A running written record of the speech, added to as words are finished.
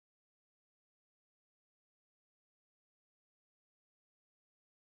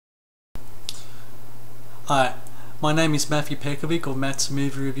Hi, my name is Matthew Pejkovic of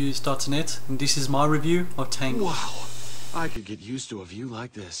matsmoviereviews.net, and this is my review of Tangled. Wow, I could get used to a view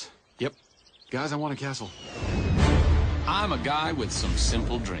like this. Yep. Guys, I want a castle. I'm a guy with some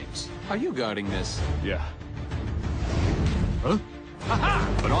simple dreams. Are you guarding this? Yeah. Huh?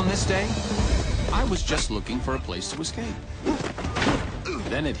 Aha! But on this day, I was just looking for a place to escape.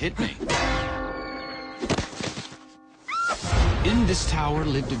 Then it hit me. In this tower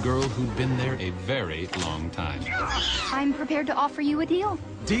lived a girl who'd been there a very long time. I'm prepared to offer you a deal.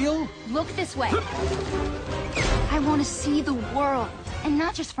 Deal? Look this way. I want to see the world, and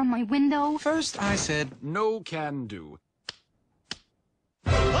not just from my window. First, I said, no can do.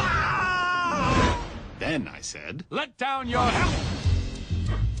 Then I said, let down your helmet.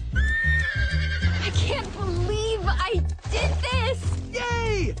 I can't believe I did this!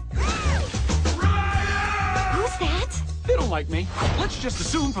 Yay! Who's that? They don't like me. Let's just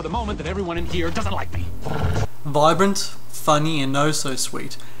assume for the moment that everyone in here doesn't like me. Vibrant, funny and oh so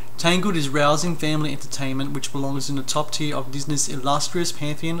sweet, Tangled is rousing family entertainment which belongs in the top tier of Disney's illustrious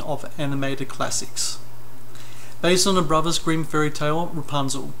pantheon of animated classics. Based on the Brothers Grimm fairy tale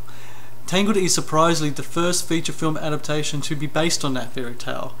Rapunzel, Tangled is surprisingly the first feature film adaptation to be based on that fairy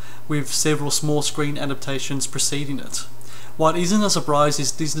tale, with several small screen adaptations preceding it. What isn't a surprise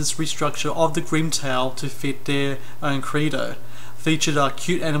is Disney's restructure of the Grimm tale to fit their own credo. Featured are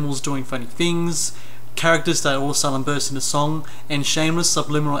cute animals doing funny things, characters that all of a sudden burst into song, and shameless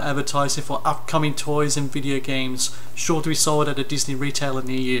subliminal advertising for upcoming toys and video games sure to be sold at a Disney retailer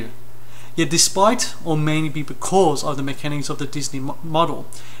near you. Yet despite, or mainly because of the mechanics of the Disney model,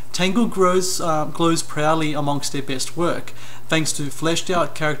 Tangled glows proudly amongst their best work, thanks to fleshed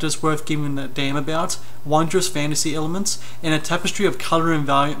out characters worth giving a damn about, wondrous fantasy elements, and a tapestry of colour and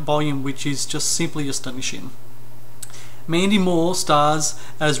volume which is just simply astonishing. Mandy Moore stars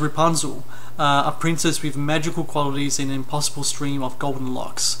as Rapunzel, a princess with magical qualities and an impossible stream of golden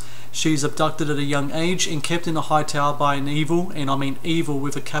locks. She is abducted at a young age and kept in a high tower by an evil, and I mean evil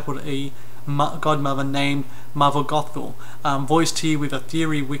with a capital E, godmother named Mother Gothel, voiced here with a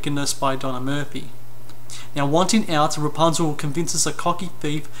theory wickedness by Donna Murphy. Now, wanting out, Rapunzel convinces a cocky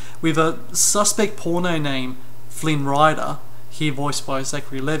thief with a suspect porno name, Flynn Rider, here voiced by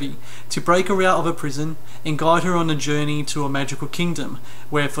Zachary Levi, to break her out of her prison and guide her on a journey to a magical kingdom,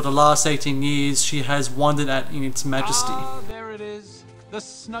 where for the last 18 years she has wandered at in its majesty. Ah, there it is. The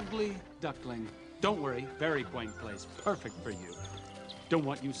Snuggly Duckling. Don't worry, very quaint place. Perfect for you. Don't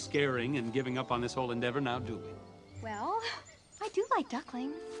want you scaring and giving up on this whole endeavor now, do we? Well, I do like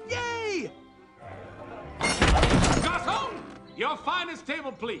ducklings. Yay! Garçon! Your finest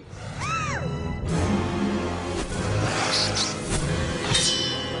table, please.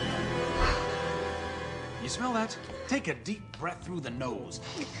 You smell that? Take a deep breath through the nose.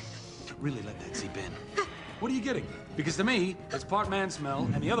 Really let that seep in. What are you getting? Because to me, it's part man smell,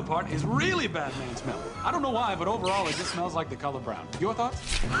 and the other part is really bad man smell. I don't know why, but overall it just smells like the color brown. Your thoughts?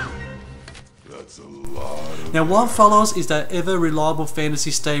 That's a lot. Now, what follows is that ever-reliable fantasy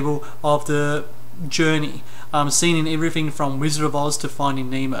stable of the journey, seen in everything from Wizard of Oz to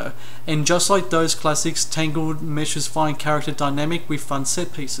Finding Nemo. And just like those classics, Tangled meshes fine character dynamic with fun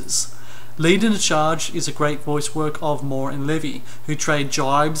set pieces. Leading the charge is a great voice work of Moore and Levy, who trade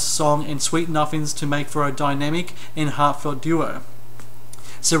jibes, song and sweet nothings to make for a dynamic and heartfelt duo.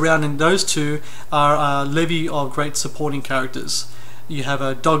 Surrounding those two are a levy of great supporting characters. You have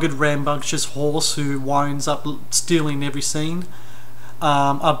a dogged, rambunctious horse who winds up stealing every scene,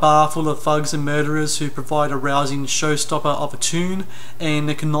 a bar full of thugs and murderers who provide a rousing showstopper of a tune, and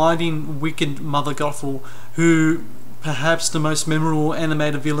a conniving, wicked Mother Gothel, who perhaps the most memorable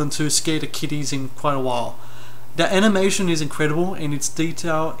animated villain to scare the kiddies in quite a while. The animation is incredible in its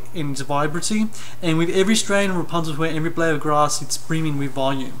detail and its vibrancy, and with every strain of Rapunzel's hair and every blade of grass, it's brimming with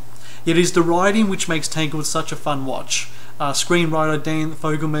volume. It is the writing which makes Tangled such a fun watch. Screenwriter Dan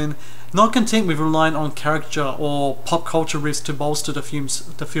Fogelman, not content with relying on caricature or pop culture riffs to bolster the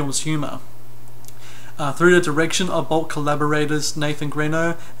film's humour. Through the direction of bold collaborators Nathan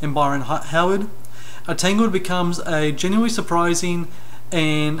Greno and Byron Howard, Tangled becomes a genuinely surprising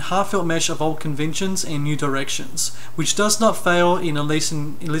and heartfelt mesh of old conventions and new directions, which does not fail in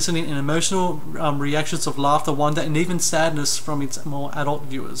eliciting in emotional reactions of laughter, wonder, and even sadness from its more adult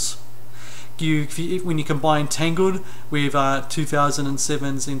viewers. When you combine Tangled with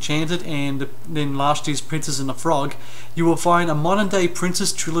 2007's Enchanted and then last year's Princess and the Frog, you will find a modern-day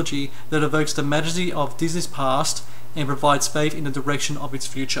princess trilogy that evokes the majesty of Disney's past and provides faith in the direction of its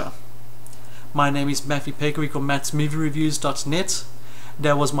future. My name is Matthew Pejkovic of matsmoviereviews.net.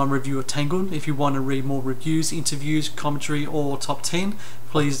 that was my review of Tangled. If you want to read more reviews, interviews, commentary, or top 10,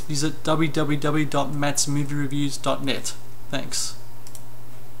 please visit www.mattsmoviereviews.net. Thanks.